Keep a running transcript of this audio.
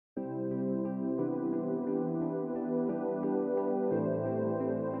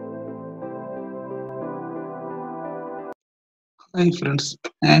Hi friends,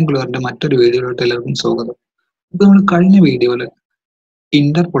 ആംഗുലറിന്റെ മറ്റൊരു വീഡിയോയിലോട്ട് എല്ലാവർക്കും സ്വാഗതം. ഇപ്പോൾ നമ്മൾ കഴിഞ്ഞ വീഡിയോയിൽ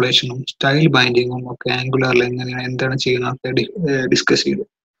ഇന്റർപൊളേഷനും സ്റ്റൈൽ ബൈൻഡിങ്ങും ഒക്കെ ആംഗുലറിൽ എന്താണ് ചെയ്യുന്നതൊക്കെ ഡിസ്കസ് ചെയ്തു.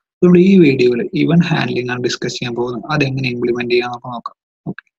 നമ്മൾ ഈ വീഡിയോയിൽ ഇവന്റ് ഹാൻഡ്ലിംഗ് ആണ് ഡിസ്കസ് ചെയ്യാൻ പോകുന്നത്. അതെങ്ങനെ ഇംപ്ലിമെന്റ് ചെയ്യാമെന്നൊക്കെ നോക്കാം.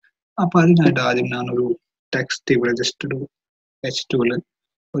 ഓക്കെ, അപ്പോൾ അതിനായിട്ട് ആദ്യം ഞാനൊരു ടെക്സ്റ്റ് ഇവിടെ ജസ്റ്റ് ഒരു H2ൽ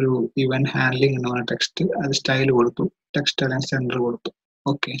ഒരു ഇവന്റ് ഹാൻഡ്ലിംഗ് എന്ന് പറഞ്ഞ ടെക്സ്റ്റ് അത് സ്റ്റൈൽ കൊടുത്തു, ടെക്സ്റ്റ് അലൈൻ സെന്റർ കൊടുത്തു.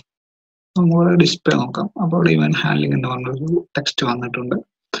 ഓക്കെ, നമ്മുടെ ഡിസ്പ്ലേ നോക്കാം. അപ്പോൾ ഇവിടെ ഇവന്റ് ഹാൻഡ്ലിംഗ് എന്ന് പറഞ്ഞൊരു ടെക്സ്റ്റ് വന്നിട്ടുണ്ട്.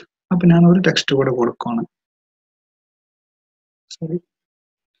 അപ്പൊ ഞാൻ ഒരു ടെക്സ്റ്റ് കൂടെ കൊടുക്കുകയാണ്. സോറി,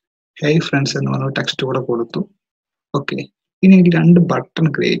 ഹേയ് ഫ്രണ്ട്സ് എന്ന് പറഞ്ഞ ടെക്സ്റ്റ് കൂടെ കൊടുത്തു. ഓക്കെ, ഇനി എനിക്ക് രണ്ട് ബട്ടൺ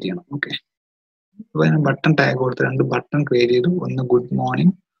ക്രിയേറ്റ് ചെയ്യണം. ഓക്കെ, അപ്പോൾ ഞാൻ ബട്ടൺ ടാഗ് കൊടുത്ത് രണ്ട് ബട്ടൺ ക്രിയേറ്റ് ചെയ്തു. ഒന്ന് ഗുഡ്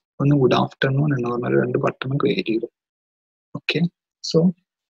മോർണിംഗ്, ഒന്ന് ഗുഡ് ആഫ്റ്റർനൂൺ എന്ന് പറഞ്ഞ രണ്ട് ബട്ടൺ ക്രിയേറ്റ് ചെയ്തു. ഓക്കെ, സോ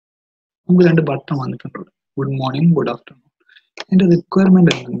നമുക്ക് രണ്ട് ബട്ടൺ വന്നിട്ടുണ്ട്, ഗുഡ് മോർണിംഗ്, ഗുഡ് ആഫ്റ്റർനൂൺ. എൻ്റെ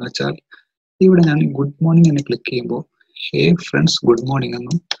റിക്വയർമെന്റ് എന്താണെന്ന് വെച്ചാൽ ഇവിടെ ഞാൻ ഗുഡ് മോർണിംഗ് എന്ന് ക്ലിക്ക് ചെയ്യുമ്പോൾ ഹേ ഫ്രണ്ട്സ് ഗുഡ് മോർണിംഗ്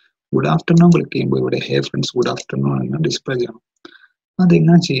എന്നും, ഗുഡ് ആഫ്റ്റർനൂൺ ക്ലിക്ക് ചെയ്യുമ്പോൾ ഇവിടെ ഹേ ഫ്രണ്ട്സ് ഗുഡ് ആഫ്റ്റർനൂൺ എന്ന് ഡിസ്പ്ലേ ചെയ്യണം.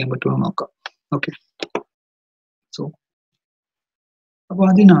 അതെങ്ങനെ ചെയ്യാൻ പറ്റുമെന്ന് നോക്കാം. ഓക്കെ, സോ അപ്പോൾ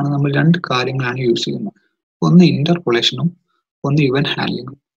അതിനാണ് നമ്മൾ രണ്ട് കാര്യങ്ങളാണ് യൂസ് ചെയ്യുന്നത്. ഒന്ന് ഇന്റർപൊളേഷനും ഒന്ന് ഇവന്റ്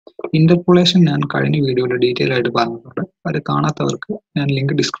ഹാൻഡ്ലിങ്ങും. ഇന്റർപൊളേഷൻ ഞാൻ കഴിഞ്ഞ വീഡിയോയിൽ ഡീറ്റെയിൽ ആയിട്ട് പറഞ്ഞിട്ടുണ്ട്. അത് കാണാത്തവർക്ക് ഞാൻ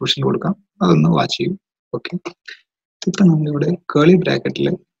ലിങ്ക് ഡിസ്ക്രിപ്ഷനിൽ കൊടുക്കാം, അതൊന്ന് വാച്ച് ചെയ്യും. ഓക്കെ, ഇപ്പം നമ്മളിവിടെ കേളി ബ്രാക്കറ്റിൽ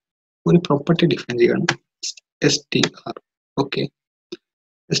ഒരു പ്രോപ്പർട്ടി ഡിഫൈൻ ചെയ്യണം, str. ഓക്കെ,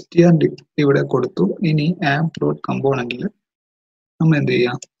 str ഇവിടെ കൊടുത്തു. ഇനി ആപ്പ് ഡോട്ട് കമ്പോണന്റിൽ നമ്മൾ എന്ത്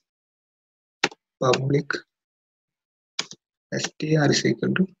ചെയ്യാം, public str is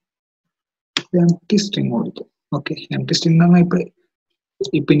equal to empty string കൊടുത്തു. ഓക്കെ, empty string എന്ന് പറഞ്ഞാൽ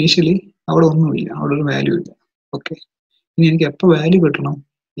ഇപ്പൊ ഇനീഷ്യലി അവിടെ ഒന്നുമില്ല, അവിടെ ഒരു വാല്യൂ ഇല്ല. ഓക്കെ, ഇനി എനിക്ക് എപ്പോൾ വാല്യൂ കിട്ടണം,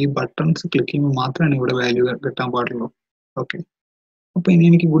 ഈ ബട്ടൺസ് ക്ലിക്ക് ചെയ്യുമ്പോൾ മാത്രമാണ് ഇവിടെ വാല്യൂ കിട്ടാൻ പാടുള്ളൂ. ഓക്കെ, അപ്പൊ ഇനി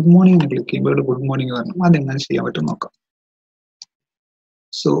എനിക്ക് ഗുഡ് മോർണിംഗ് എന്ന് ക്ലിക്ക് ചെയ്യുമ്പോൾ ഇവിടെ ഗുഡ് മോർണിംഗ് വരണം. അതെങ്ങനെ ചെയ്യാൻ പറ്റും നോക്കാം.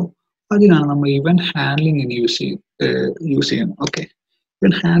 സോ അതിനാണ് നമ്മൾ ഇവന്റ് ഹാൻഡ്ലിംഗ് യൂസ് ചെയ്യുന്നത്. ഓക്കെ,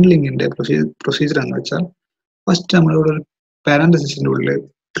 ഇവന്റ് ഹാൻഡ്ലിംഗിന്റെ പ്രൊസീജിയർ എന്ന് വെച്ചാൽ ഫസ്റ്റ് നമ്മളിവിടെ ഒരു പാരന്തസിസിന്റെ ഉള്ളിൽ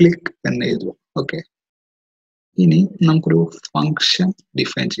ക്ലിക്ക് എന്ന് എഴുതുക. ഓക്കെ, ഇനി നമുക്കൊരു ഫംഗ്ഷൻ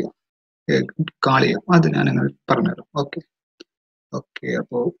ഡിഫൈൻ ചെയ്യാം, കാൾ ചെയ്യാം. അത് ഞാൻ നിങ്ങൾ പറഞ്ഞുതരാം. ഓക്കെ ഓക്കെ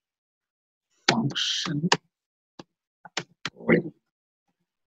അപ്പോൾ ഫംഗ്ഷൻ കോളിംഗ്.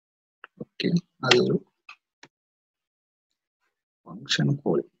 ഓക്കെ, അതൊരു ഫംഗ്ഷൻ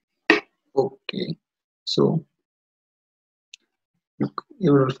കോളിംഗ്. ഓക്കെ, സോ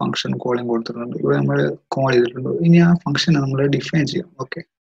ഇവിടെ ഒരു ഫംഗ്ഷൻ കോളിംഗ് കൊടുത്തിട്ടുണ്ട്, ഇവിടെ നമ്മൾ കോൾ ചെയ്തിട്ടുണ്ട്. ഇനി ആ ഫംഗ്ഷൻ നമ്മൾ ഡിഫൈൻ ചെയ്യാം. ഓക്കെ,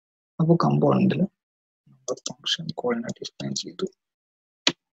 അപ്പോൾ കമ്പോണന്റിൽ ഫംഗ്ഷൻ കോളിനെ ഡിഫൈൻ ചെയ്തു.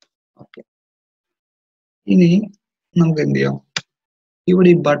 ഓക്കെ, ഇനി നമുക്ക് എന്ത് ചെയ്യാം, ഇവിടെ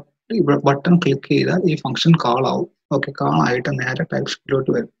ഈ ബട്ടൺ ക്ലിക്ക് ചെയ്താൽ ഈ ഫംഗ്ഷൻ കാൾ ആവും. ഓക്കെ, കാൾ ആയിട്ട് നേരെ ടൈപ്പ്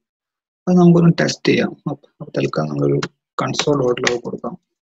സ്ക്രിപ്റ്റിലോട്ട് വരും. അത് നമുക്കൊന്ന് ടെസ്റ്റ് ചെയ്യാം. അപ്പോൾ തൽക്കാലം നമ്മളൊരു കൺസോൾ ഡോട്ട് ലോഗ് കൊടുക്കാം.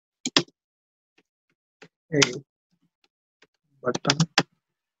 Button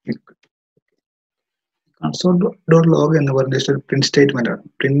click. Console dot log എന്ന് പറഞ്ഞ ജസ്റ്റ് ഒരു പ്രിന്റ് സ്റ്റേറ്റ്മെന്റ് ആണ്,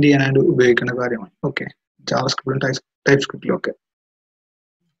 പ്രിന്റ് ചെയ്യാനായിട്ട് ഉപയോഗിക്കുന്ന കാര്യമാണ്. ഓക്കെ, ജാവാസ്ക്രിപ്റ്റിലും ടൈപ്പ് സ്ക്രിപ്റ്റിലും ഒക്കെ.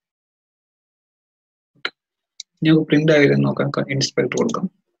 നമുക്ക് പ്രിന്റ് ആയിരുന്നു നോക്കാം, ഇൻസ്പെക്ടർ കൊടുക്കാം.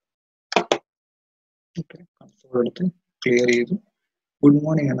 ഓക്കെ, കൺസോൾ എടുത്ത് ക്ലിയർ ചെയ്തു. ഗുഡ്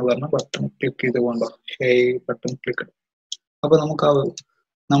മോർണിംഗ് എന്ന് പറഞ്ഞ ബട്ടൺ ക്ലിക്ക് ചെയ്തുകൊണ്ടോ ഹേ ബട്ടൺ ക്ലിക്ക്. അപ്പൊ നമുക്ക്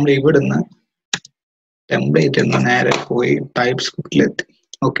നമ്മൾ ഇവിടുന്ന് ടെംപ്ലേറ്റ് എന്ന് നേരെ പോയി ടൈപ്പ് സ്ക്രിപ്റ്റിലെത്തി.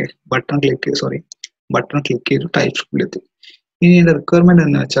 ഓക്കെ, ബട്ടൺ ക്ലിക്ക് ചെയ്തു ടൈപ്പ് സ്ക്രിപ്റ്റിലെത്തി. ഇനി ഇതിന്റെ റിക്വയർമെന്റ്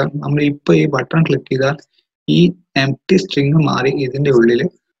എന്ന് വെച്ചാൽ നമ്മൾ ഇപ്പൊ ഈ ബട്ടൺ ക്ലിക്ക് ചെയ്താൽ ഈ എംപ്റ്റി സ്ട്രിങ് മാറി ഇതിന്റെ ഉള്ളിൽ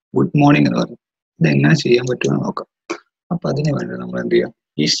ഗുഡ് മോർണിംഗ് എന്ന് പറഞ്ഞു. ഇതെങ്ങനെ ചെയ്യാൻ പറ്റുമെന്ന് നോക്കാം. അപ്പൊ അതിന് വേണ്ടി നമ്മൾ എന്ത് ചെയ്യാം,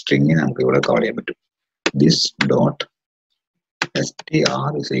 ഈ സ്ട്രിങ് നമുക്ക് ഇവിടെ കോൾ ചെയ്യാൻ പറ്റും. This dot str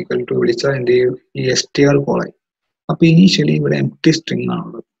is equal to വിളിച്ചാൽ എന്ത് ചെയ്യും, ഈ str കോളായി. അപ്പൊ ഇനീഷ്യലി ഇവിടെ എംപ്റ്റി സ്ട്രിങ്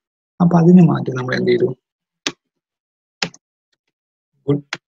ആണുള്ളത്. അപ്പൊ അതിന് മാറ്റി നമ്മൾ എന്ത് ചെയ്തു, ഗുഡ്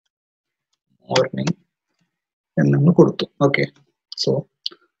മോർണിംഗ് എന്ന് നമ്മൾ കൊടുത്തു. ഓക്കെ, സോ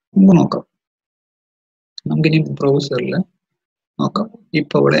നമുക്ക് നോക്കാം. നമുക്കിനി ബ്രൗസറിൽ നോക്കാം.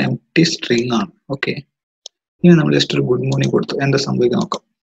 ഇപ്പൊ ഇവിടെ എംപ്റ്റി സ്ട്രിങ് ആണ്. ഓക്കെ, ഇനി നമ്മൾ ജസ്റ്റ് ഒരു ഗുഡ് മോർണിംഗ് കൊടുത്തു. എന്താ സംഭവിക്കാൻ നോക്കാം.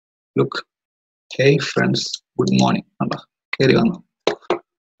 Look, hey friends good morning കണ്ടോ, കയറി വന്നു.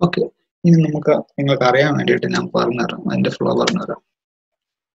 ഓക്കെ, ഇനി നിങ്ങൾക്ക് അറിയാൻ വേണ്ടിയിട്ട് ഞാൻ പറഞ്ഞുതരാം, അതിന്റെ ഫ്ലോ പറഞ്ഞുതരാം.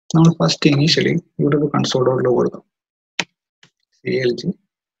 നമ്മൾ ഫസ്റ്റ് ഇനീഷ്യലി ഇവിടെ ഒരു കൺസോൾ ഡോട്ട് ലോഗ് കൊടുക്കാം. clg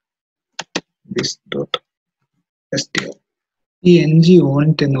this dot str. ഈ ng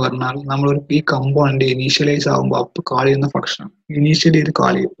യൂണിറ്റ് എന്ന് പറഞ്ഞാൽ നമ്മൾ ഈ കമ്പോണന്റ് ഇനീഷ്യലൈസ് ആകുമ്പോൾ അപ്പോൾ കാൾ ചെയ്യുന്ന ഫംഗ്ഷൻ ഇനീഷ്യലി ഇത്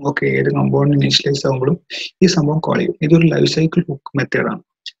കാൾ ചെയ്യും. ഓക്കെ, ഏത് കമ്പോണന്റ് ഇനീഷ്യലൈസ് ആകുമ്പോഴും ഈ സംഭവം കാൾ ചെയ്യും. ഇതൊരു ലൈഫ് സൈക്കിൾ ഹുക്ക് മെത്തേഡാണ്.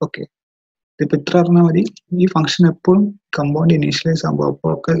 ഓക്കെ, ഇതിപ്പോ ഇത്ര പറഞ്ഞാൽ മതി. ഈ ഫംഗ്ഷൻ എപ്പോഴും കമ്പോണന്റ് ഇനീഷ്യലൈസ് ആകുമ്പോൾ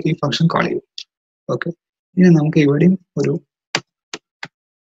അപ്പോഴൊക്കെ ഈ ഫംഗ്ഷൻ കാൾ ചെയ്യും. ഓക്കെ, ഇനി നമുക്ക് ഇവിടെയും ഒരു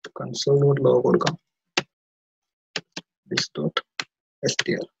console.log കൊടുക്കാം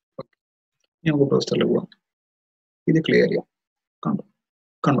this.str. നമുക്ക് ബ്രൗസറിൽ പോവാം. ഇത് ക്ലിയർ ചെയ്യാം.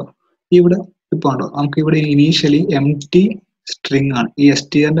 കണ്ടോ ഇവിടെ ഇപ്പൊ കണ്ടോ നമുക്ക് ഇവിടെ ഇനീഷ്യലി empty സ്ട്രിങ് ആണ്. ഈ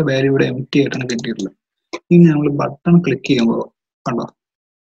str വാല്യൂ ഇവിടെ empty ആയിട്ടാണ് കിട്ടിയിട്ടുള്ളത്. ഇനി നമ്മൾ ബട്ടൺ ക്ലിക്ക് ചെയ്യുമ്പോൾ കണ്ടോ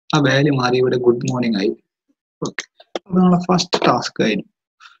ആ വാല്യൂ മാറി ഇവിടെ ഗുഡ് മോർണിംഗ് ആയി. ഓക്കെ, അപ്പൊ നമ്മളെ ഫസ്റ്റ് ടാസ്ക് ആയിരുന്നു.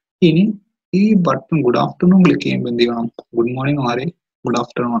 ഇനി ഈ ബട്ടൺ ഗുഡ് ആഫ്റ്റർനൂൺ ക്ലിക്ക് ചെയ്യുമ്പോൾ എന്ത് ചെയ്യണം? ഗുഡ് മോർണിംഗ് മാറി ഗുഡ്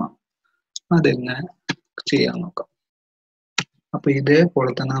ആഫ്റ്റർനൂൺ ആണ്. അതെങ്ങനെ ചെയ്യാൻ നോക്കാം. അപ്പൊ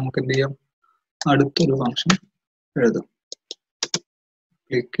ഇതേപോലെ തന്നെ നമുക്ക് എന്ത് ചെയ്യാം? അടുത്തൊരു ഫംഗ്ഷൻ എഴുതാം.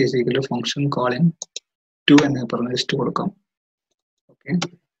 ക്ലിക്ക് ചെയ്ത് ഫംഗ്ഷൻ കോളിംഗ് 2 എന്ന് പറഞ്ഞ ലിസ്റ്റ് കൊടുക്കാം. ഓക്കെ,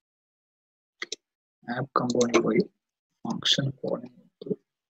 ആപ്പ് കമ്പോണന്റ് പോയി ഫംഗ്ഷൻ കോളിംഗ്.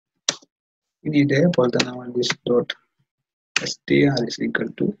 ഇനി ഇതേപോലെ തന്നെ നമ്മൾ this.str is equal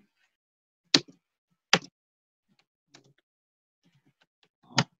to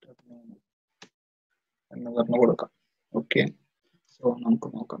afternoon എന്ന് പറഞ്ഞു കൊടുക്കാം. ഓക്കെ, സോ നമുക്ക്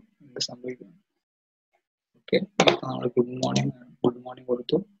നോക്കാം എന്ത് സംഭവിക്കും. ഓക്കെ, നമ്മൾ ഗുഡ് മോർണിംഗ്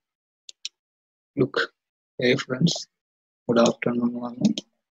കൊടുത്തു. ലുക്ക്, ഹേ ഫ്രണ്ട്സ്, ഗുഡ് ആഫ്റ്റർനൂൺ വന്നു.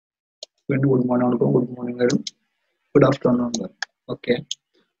 വീണ്ടും ഗുഡ് മോർണിംഗ് കൊടുക്കും, ഗുഡ് മോർണിംഗ് വരും, ഗുഡ് ആഫ്റ്റർനൂൺ വരും. ഓക്കെ,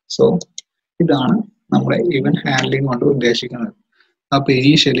 സോ ഇതാണ് നമ്മുടെ ഇവന്റ് ഹാൻഡ്ലിംഗ് കൊണ്ട് ഉദ്ദേശിക്കുന്നത്. അപ്പൊ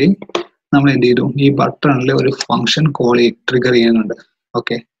ഇനീഷ്യലി നമ്മൾ എന്ത് ചെയ്തു? ഈ ബട്ടണിൽ ഒരു ഫംഗ്ഷൻ കോൾ ട്രിഗർ ചെയ്യുന്നുണ്ട്.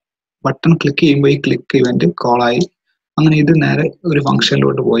 ഓക്കെ, ബട്ടൺ ക്ലിക്ക് ചെയ്യുമ്പോൾ ഈ ക്ലിക്ക് ഇവന്റ് കോളായി. അങ്ങനെ ഇത് നേരെ ഒരു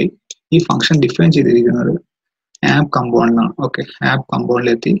ഫംഗ്ഷനിലോട്ട് പോയി. ഈ ഫംഗ്ഷൻ ഡിഫൈൻ ചെയ്തിരിക്കുന്നത് ആപ്പ് കമ്പോണന്റാണ്. Okay, app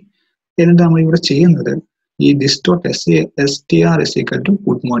കമ്പോണന്റിലെത്തി. എന്നിട്ട് നമ്മൾ ഇവിടെ ചെയ്യുന്നത് ഈ this.str is equal to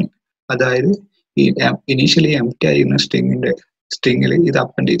good morning, അതായത് ഈ ഇനീഷ്യലി എംപ്റ്റി ആയിരുന്ന സ്ട്രിങ്ങിൽ ഇത്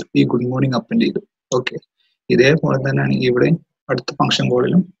അപ്പൻഡ് ചെയ്തു, ഈ ഗുഡ് മോർണിംഗ് അപ്പൻഡ് ചെയ്തു. ഓക്കെ, ഇതേപോലെ തന്നെയാണ് ഇവിടെ അടുത്ത ഫംഗ്ഷൻ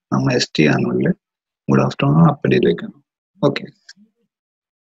കോളിലും നമ്മൾ str നുള്ളിൽ ഗുഡ് ആഫ്റ്റർനൂൺ അപ്പൻഡ് ചെയ്ത് വെക്കണം. ഓക്കെ,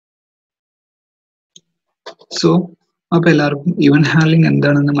 സോ അപ്പൊ എല്ലാവർക്കും ഇവന്റ് ഹാൻഡ്ലിംഗ്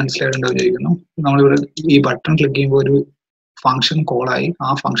എന്താണെന്ന് മനസ്സിലായിട്ടുണ്ടാവും വിചാരിക്കുന്നു. നമ്മളിവിടെ ഈ ബട്ടൺ ക്ലിക്ക് ചെയ്യുമ്പോൾ ഒരു ഫംഗ്ഷൻ കോളായി. ആ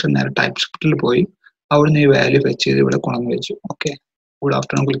ഫംഗ്ഷൻ നേരെ ടൈപ്പ് സ്ക്രിപ്റ്റിൽ പോയി അവിടുന്ന് ഈ വാല്യൂ ഫെച്ച് ചെയ്ത് ഇവിടെ കൊണ്ടുവന്ന് വെച്ചു. ഓക്കെ, ഗുഡ്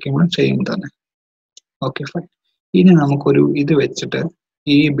ആഫ്റ്റർനൂൺ ക്ലിക്ക് ചെയ്യുമ്പോൾ ചെയ്യുമ്പോൾ തന്നെ. Okay, fine. ഇനി നമുക്കൊരു ഇത് വെച്ചിട്ട്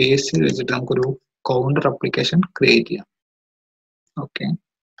ഈ ബേസിൽ വെച്ചിട്ട് നമുക്കൊരു കൗണ്ടർ അപ്ലിക്കേഷൻ ക്രിയേറ്റ് ചെയ്യാം. ഓക്കെ,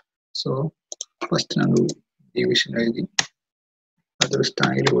 സോ ഫസ്റ്റ് നമ്മൾ ഡിവിഷൻ എഴുതി, അതൊരു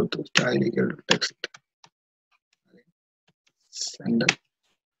സ്റ്റൈൽ കൊടുത്തു. സ്റ്റൈലിലേക്ക് ടെക്സ്റ്റ് സെൻഡർ.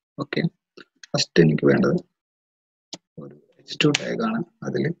 ഓക്കെ, ഫസ്റ്റ് എനിക്ക് വേണ്ടത് ഒരു h2 ടാഗ് ആണ്.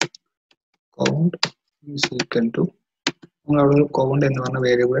 അതിൽ കൗണ്ട് ഈസ് ഈക്വൽ ടു, നമ്മൾ അവിടെ ഒരു കൗണ്ട് എന്ന് പറഞ്ഞ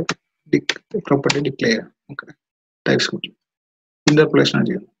വേരിയബിൾ പ്രോപ്പർട്ടി ഡിക്ലെയർ ചെയ്യാം. ഓക്കെ, ടൈപ്പ് സ്ക്രിപ്റ്റ് ഇന്റർപോളേഷൻ ആണ്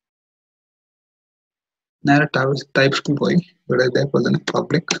ചെയ്യുന്നത്. നേരെ ടൈപ്പ് സ്ക്രിപ്റ്റ് പോയി ഇവിടെ ഇതേപോലെ തന്നെ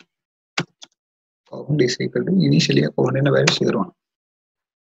public count is equal to, initially കൗണ്ടിന്റെ value 0 ആണ്.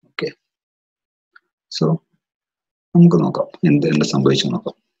 ഓക്കെ, സോ നമുക്ക് നോക്കാം എന്ത് സംഭവിച്ചു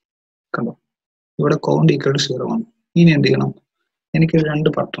നോക്കാം. കണ്ടോ, ഇവിടെ കൗണ്ട് ഈക്വൽ ടു 0 ആണ്. ഇനി എന്ത് ചെയ്യണം? എനിക്ക് രണ്ട്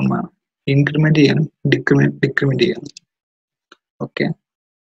ബട്ടൺ വേണം, ഇൻക്രിമെന്റ് ചെയ്യാനും ഡിക്രിമെന്റ് ചെയ്യാനും. Okay,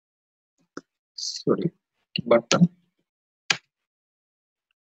 sorry, button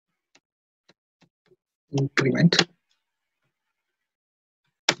increment,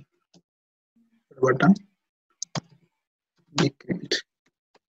 button decrement.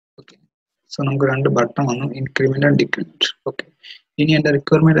 Okay, so നമുക്ക് രണ്ട് ബട്ടൺ വന്നു, ഇൻക്രിമെന്റ് ആൻഡ് ഡിക്രിമെന്റ്. ഓക്കെ, ഇനി എന്റെ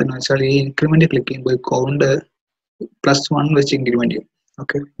റിക്വയർമെന്റ് എന്ന് വെച്ചാൽ ഈ ഇൻക്രിമെന്റ് ക്ലിക്ക് ചെയ്യുമ്പോൾ കൗണ്ട് +1 വെച്ച് ഇൻക്രിമെന്റ് ചെയ്യും.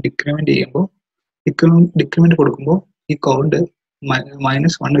 ഓക്കെ, ഡിക്രിമെന്റ് ചെയ്യുമ്പോൾ ഡിക്രിമെന്റ് കൊടുക്കുമ്പോൾ ഈ കൗണ്ട്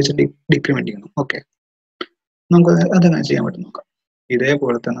 -1 വെച്ച് ഡിക്രിമെന്റ് ചെയ്യണം. ഓക്കെ, നമുക്ക് അതെങ്ങനെ ചെയ്യാൻ പറ്റും നോക്കാം.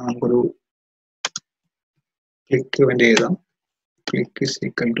 ഇതേപോലെ തന്നെ നമുക്കൊരു ക്ലിക്ക് ഇവന്റ് എഴുതാം. Click is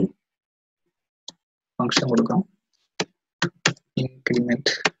equal to function കൊടുക്കാം,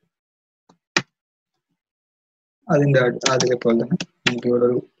 ഇൻക്രിമെന്റ്. അതിന്റെ അതേപോലെ തന്നെ നമുക്ക് ഇവിടെ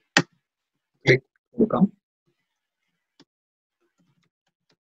ഒരു ക്ലിക്ക് കൊടുക്കാം,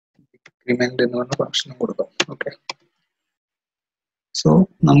 ഡിക്രിമെന്റ് എന്ന് പറഞ്ഞ ഫംഗ്ഷനും കൊടുക്കാം. ഓക്കെ, സോ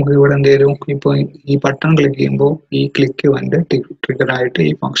നമുക്ക് ഇവിടെ എന്തെങ്കിലും ഇപ്പൊ ഈ ബട്ടൺ ക്ലിക്ക് ചെയ്യുമ്പോൾ ഈ ക്ലിക്ക് ഇവന്റ് ട്രിഗർ ആയിട്ട്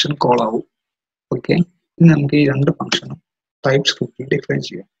ഈ ഫംഗ്ഷൻ കോൾ ആവും. ഓക്കെ, ഇനി നമുക്ക് ഈ രണ്ട് ഫംഗ്ഷനും ടൈപ്പ് സ്ക്രിപ്റ്റിൽ ഡിഫൈൻ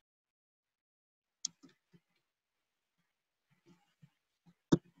ചെയ്യാം.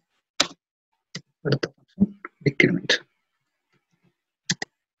 അടുത്ത ഫംഗ്ഷൻ ഡിക്രിമെന്റ്.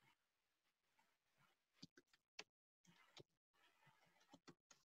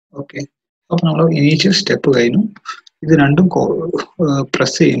 ഓക്കെ, അപ്പൊ നമ്മൾ ഇനീഷ്യൽ സ്റ്റെപ്പ് കഴിഞ്ഞു. ഇത് രണ്ടും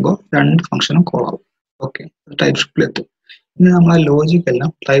പ്രസ് ചെയ്യുമ്പോൾ രണ്ട് ഫംഗ്ഷനും കോൾ ആവും. ഓക്കെ, ടൈപ്പ് സ്ക്രിപ്റ്റിൽ എത്തും. ഇനി നമ്മൾ ആ ലോജിക്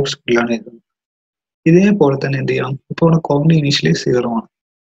എല്ലാം ടൈപ്പ് സ്ക്രിപ്റ്റിലാണ് എഴുതുന്നത്. ഇതേപോലെ തന്നെ എന്ത് ചെയ്യണം? ഇപ്പോൾ കൗണ്ട് ഇനീഷ്യലി 0 ആണ്.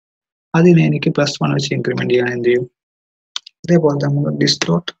 അതിനെ എനിക്ക് +1 വെച്ച് ഇൻക്രിമെന്റ് ചെയ്യാൻ എന്ത് ചെയ്യും? ഇതേപോലെ നമുക്ക് this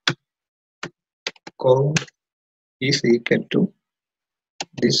dot count is equal to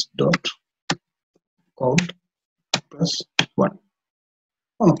this dot count plus 1.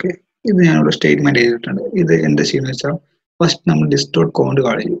 Okay, ഇത് ഞാനിവിടെ സ്റ്റേറ്റ്മെന്റ് ചെയ്തിട്ടുണ്ട്. ഇത് എന്താ ചെയ്യുന്നത് വെച്ചാൽ ഫസ്റ്റ് നമ്മൾ this dot count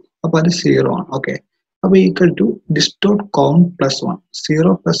കളയും, അപ്പൊ അത് 0 ആണ്. ഓക്കെ, അപ്പൊ equal to this dot count plus 1.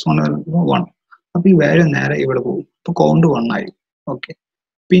 0 plus 1 1. അപ്പൊ ഈ വാല്യൂ നേരെ ഇവിടെ പോകും. അപ്പൊ കൗണ്ട് 1 ആയിരിക്കും. ഓക്കെ,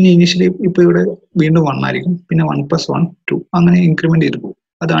 പിന്നെ ഇനിഷ്യലി ഇപ്പൊ ഇവിടെ വീണ്ടും 1 ആയിരിക്കും, പിന്നെ 1 plus 1 2, അങ്ങനെ ഇൻക്രിമെന്റ് ചെയ്ത് പോകും.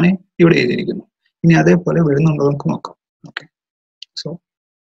 അതാണ് ഇവിടെ എഴുതിയിരിക്കുന്നത്. ഇനി അതേപോലെ വരുന്നുണ്ടോ നമുക്ക് നോക്കാം. ഓക്കെ, സോ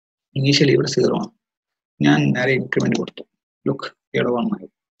ഇനീഷ്യലി ഇവിടെ 0 ആണ്, ഞാൻ നേരെ ഇൻക്രിമെന്റ് കൊടുത്തു. ലുക്ക്, ഇവിടെ 1 ആയി.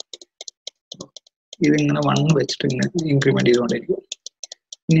 ഇതിങ്ങനെ 1 വെച്ചിട്ട് ഇങ്ങനെ ഇൻക്രിമെന്റ് ചെയ്തുകൊണ്ടിരിക്കും.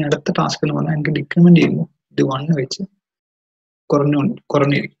 ഇനി അടുത്ത ടാസ്ക് എന്ന് പറഞ്ഞാൽ എനിക്ക് ഡിക്രിമെന്റ് ചെയ്യുമ്പോൾ ഇത് 1 വെച്ച്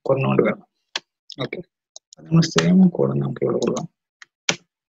കുറഞ്ഞുകൊണ്ട് വരണം. ഓക്കെ, നമ്മൾ സെയിം കോഡ് നമുക്ക് ഇവിടെ കൊടുക്കാം.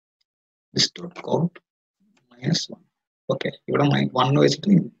 this dot count minus 1. Okay, ഇവിടെ 1 വെച്ചിട്ട്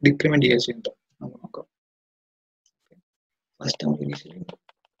ഡിക്രിമെന്റ് ചെയ്യാൻ ചെയ്യുന്നുണ്ട്. നമുക്ക് നോക്കാം. ഫസ്റ്റ് നമുക്ക് ഇനീഷ്യലി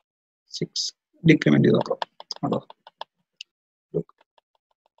 6 ഡിക്രിമെന്റ് ചെയ്ത് നോക്കാം. കേട്ടോ,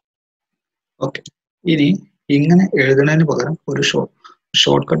 ഓക്കെ. ഇനി ഇങ്ങനെ എഴുതുന്നതിന് പകരം ഒരു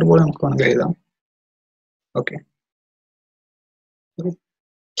ഷോർട്ട് കട്ട് പോലെ നമുക്ക് വേണമെങ്കിൽ എഴുതാം. Okay,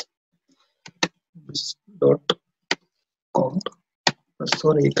 dot count plus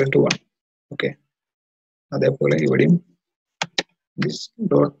or equal to 1. Okay, അതേപോലെ ഇവിടെയും this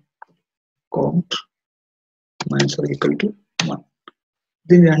dot count minus or equal to 1.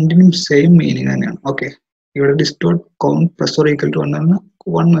 ഇത് രണ്ടിനും സെയിം മീനിങ് തന്നെയാണ്. ഓക്കെ, ഇവിടെ this dot count plus or equal to 1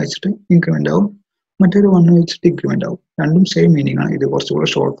 1 വെച്ചിട്ട് ഇൻക്രിമെന്റ് ആവും, മറ്റൊരു 1 വെച്ചിട്ട് ഇൻക്രിമെന്റ് ആവും. രണ്ടും സെയിം മീനിങ് ആണ്. ഇത് കുറച്ചുകൂടെ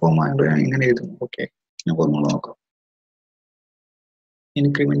ഷോർട്ട് ഫോം ആയതുകൊണ്ട് ഞാൻ ഇങ്ങനെ എഴുതുന്നു. ഓക്കെ, നമുക്ക് ഒന്നുകൂടെ നോക്കാം.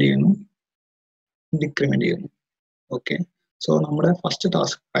 ഇൻക്രിമെന്റ് ചെയ്യുന്നു, ഡിക്രിമെന്റ് ചെയ്യുന്നു. ഓക്കെ, സോ നമ്മുടെ ഫസ്റ്റ്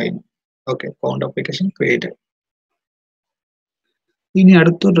ടാസ്ക് കഴിഞ്ഞു. Okay, count application created. ഇനി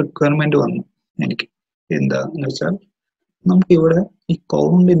അടുത്തൊരു റിക്വയർമെന്റ് വന്നു എനിക്ക്. എന്താന്ന് വെച്ചാൽ നമുക്ക് ഇവിടെ ഈ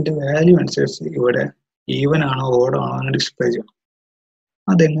കൗണ്ടിന്റെ വാല്യൂ അനുസരിച്ച് ഇവിടെ ഈവൻ ആണോ ഓഡ് ആണോ എന്ന് ഡിസ്പ്ലേ ചെയ്യണം.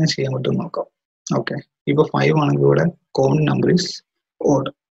 അതെങ്ങനെ ചെയ്യാൻ പറ്റും നോക്കാം. ഓക്കെ, ഇപ്പൊ 5 ആണെങ്കിൽ ഇവിടെ കൗണ്ട് നമ്പർ ഈസ് ഓഡ്,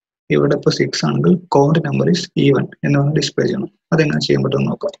 ഇവിടെ ഇപ്പൊ 6 ആണെങ്കിൽ കൗണ്ട് നമ്പർ ഈസ് ഈവൻ എന്ന് പറഞ്ഞ് ഡിസ്പ്ലേ ചെയ്യണം. അതെങ്ങനെ ചെയ്യാൻ പറ്റും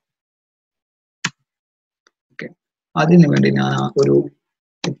നോക്കാം. ഓക്കെ, അതിനു വേണ്ടി ഞാൻ ഒരു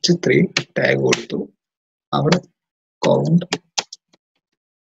h3 ടാഗ് കൊടുത്തു. അവിടെ കൗണ്ട്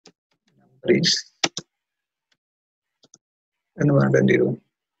നമ്പർ ഈസ് എന്ന് പറഞ്ഞിട്ട് എന്ത് ചെയ്തു,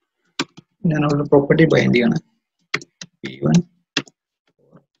 ഞാൻ അവിടെ പ്രോപ്പർട്ടി ബൈൻഡ് ചെയ്യാണ്. ഈവൻ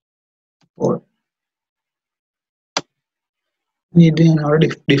ഓഡ്, ഇത് ഞാൻ അവിടെ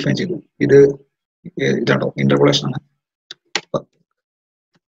ഡിഫൈൻ ചെയ്തു. ഇത് ഇതാണോ ഇന്റർപോളേഷൻ ആണ്.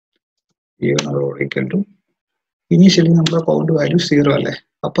 Even or equal to, initially നമ്മുടെ കൗണ്ട് വാല്യൂ 0 അല്ലേ,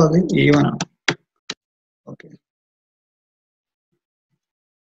 അപ്പൊ അത് ഈവൻ ആണ്. Okay,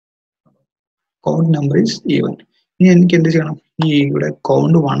 count number is even. ഇനി എനിക്ക് എന്ത് ചെയ്യണം, ഈ ഇവിടെ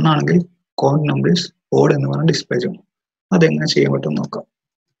കൗണ്ട് 1 ആണെങ്കിൽ കൗണ്ട് നമ്പർ ഈസ് ഓഡ് എന്ന് പറഞ്ഞ് ഡിസ്പ്ലേ ചെയ്യണം. അതെങ്ങനെ ചെയ്യാൻ പറ്റും നോക്കാം.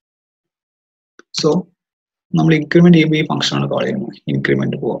 സോ നമ്മൾ ഇൻക്രിമെന്റ് ചെയ്യുമ്പോൾ ഈ ഫംഗ്ഷൻ ആണ് കോൾ ചെയ്യുന്നത്.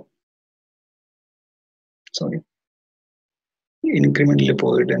 ഇൻക്രിമെന്റ് പോവാം, സോറി, ഇൻക്രിമെന്റിൽ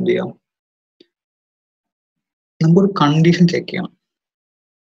പോയിട്ട് എന്ത് ചെയ്യാം, നമുക്കൊരു കണ്ടീഷൻ ചെക്ക് ചെയ്യണം.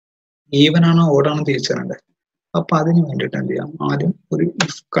 ഈവൻ ആണോ ഓഡ് ആണോ തിരിച്ചറിയണ്ടേ. അപ്പൊ അതിന് വേണ്ടിയിട്ട് എന്ത് ചെയ്യാം, ആദ്യം ഒരു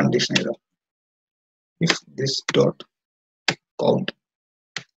ഇഫ് കണ്ടീഷൻ എഴുതാം. If this dot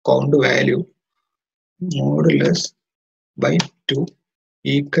count value modulus by 2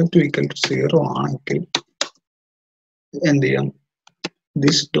 equal to 0 ആണെങ്കിൽ എന്ത് ചെയ്യാം,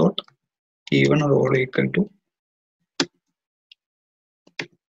 this dot even or odd equal to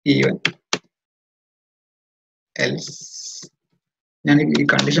even else. ഞാൻ ഈ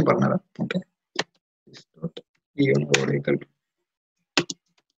കണ്ടീഷൻ പറഞ്ഞുതരാം. Okay, this dot even or odd equal to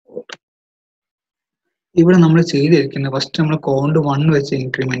odd. ഇവിടെ നമ്മൾ ചെയ്തിരിക്കുന്നത് ഫസ്റ്റ് നമ്മൾ കൗണ്ട് 1 വെച്ച്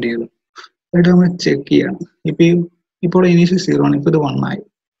ഇൻക്രിമെന്റ് ചെയ്തു. എന്നിട്ട് നമ്മൾ ചെക്ക് ചെയ്യണം. ഇപ്പോൾ ഇനീഷ്യൽ 0 ആണ്, ഇപ്പൊ ഇത് 1 ആയി.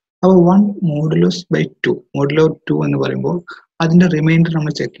 അപ്പോൾ 1 മോഡുലസ് ബൈ 2, മോഡുലോ 2 എന്ന് പറയുമ്പോൾ അതിന്റെ റിമൈൻഡർ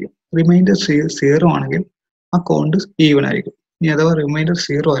നമ്മൾ ചെക്ക് ചെയ്യും. റിമൈൻഡർ 0 ആണെങ്കിൽ ആ കൗണ്ട് ഈവൻ ആയിരിക്കും. ഇനി അഥവാ റിമൈൻഡർ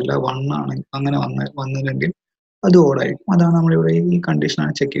 0 അല്ല 1 ആണ് അങ്ങനെ വന്നില്ലെങ്കിൽ അത് ഓടായിരിക്കും. അതാണ് നമ്മളിവിടെ ഈ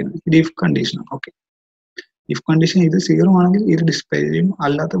കണ്ടീഷനാണ് ചെക്ക് ചെയ്യുന്നത്. ഇത് ഇഫ് കണ്ടീഷനാണ്. ഓക്കെ, ഇഫ് കണ്ടീഷൻ ഇത് 0 ആണെങ്കിൽ ഇത് ഡിസ്പ്ലേ ചെയ്യും,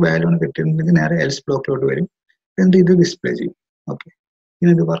 അല്ലാത്ത വാല്യൂ ആണ് കിട്ടിയിട്ടുണ്ടെങ്കിൽ നേരെ എൽസ് ബ്ലോക്കിലോട്ട് വരും, എന്നിട്ട് ഇത് ഡിസ്പ്ലേ ചെയ്യും. ഓക്കെ,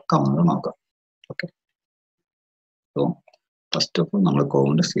 ഇനി ഇത് വർക്ക് ആവുന്നത് നോക്കാം. Okay, so first of all നമ്മൾ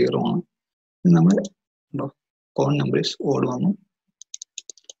കൗണ്ട് 0 ആണ്. നമ്മൾ കൗണ്ട് നമ്പർ ഈസ് ഓഡ് വന്നു.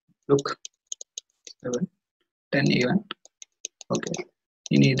 Look 7 10 even. ഓക്കെ,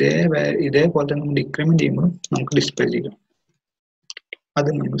 ഇനി ഇതേപോലെ തന്നെ നമ്മൾ ഡിക്രിമെന്റ് ചെയ്യുമ്പോൾ നമുക്ക് ഡിസ്പ്ലേ ചെയ്യണം. അത്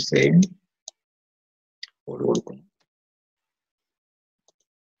നമ്മൾ സെയിം ഓഡ് കൊടുക്കുന്നു.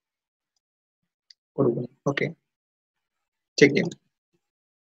 കൊടുക്കുന്നു. ഓക്കെ, ചെക്ക് ചെയ്യാം.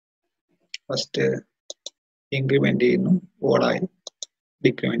 ഫസ്റ്റ് ഇൻക്രിമെന്റ് ചെയ്യുന്നു, ഓഡായി.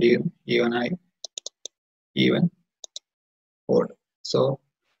 ഡിക്രിമെന്റ് ചെയ്യുന്നു, ഈവൻ ആയി. Even, odd. സോ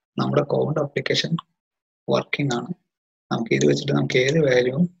നമ്മുടെ കൗണ്ട് ആപ്ലിക്കേഷൻ വർക്കിംഗ് ആണ്. നമുക്ക് ഇത് വെച്ചിട്ട് നമുക്ക് ഏത്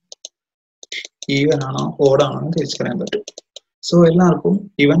വാല്യൂവും ഈവൻ ആണോ ഓഡാണോ എന്ന് തിരിച്ചറിയാൻ പറ്റും. സോ എല്ലാവർക്കും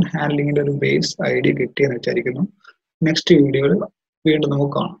ഇവന്റ് ഹാൻഡ്ലിങ്ങിന്റെ ഒരു ബേസ് ഐഡിയ കിട്ടിയെന്ന് വിചാരിക്കുന്നു. നെക്സ്റ്റ് വീഡിയോയിൽ വീണ്ടും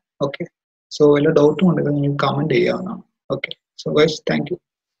നമുക്ക് കാണാം. ഓക്കെ, സോ വല്ല ഡൗട്ടും ഉണ്ടെങ്കിൽ നിങ്ങൾക്ക് കമന്റ് ചെയ്യാവുന്നതാണ്. Okay, so guys, thank you.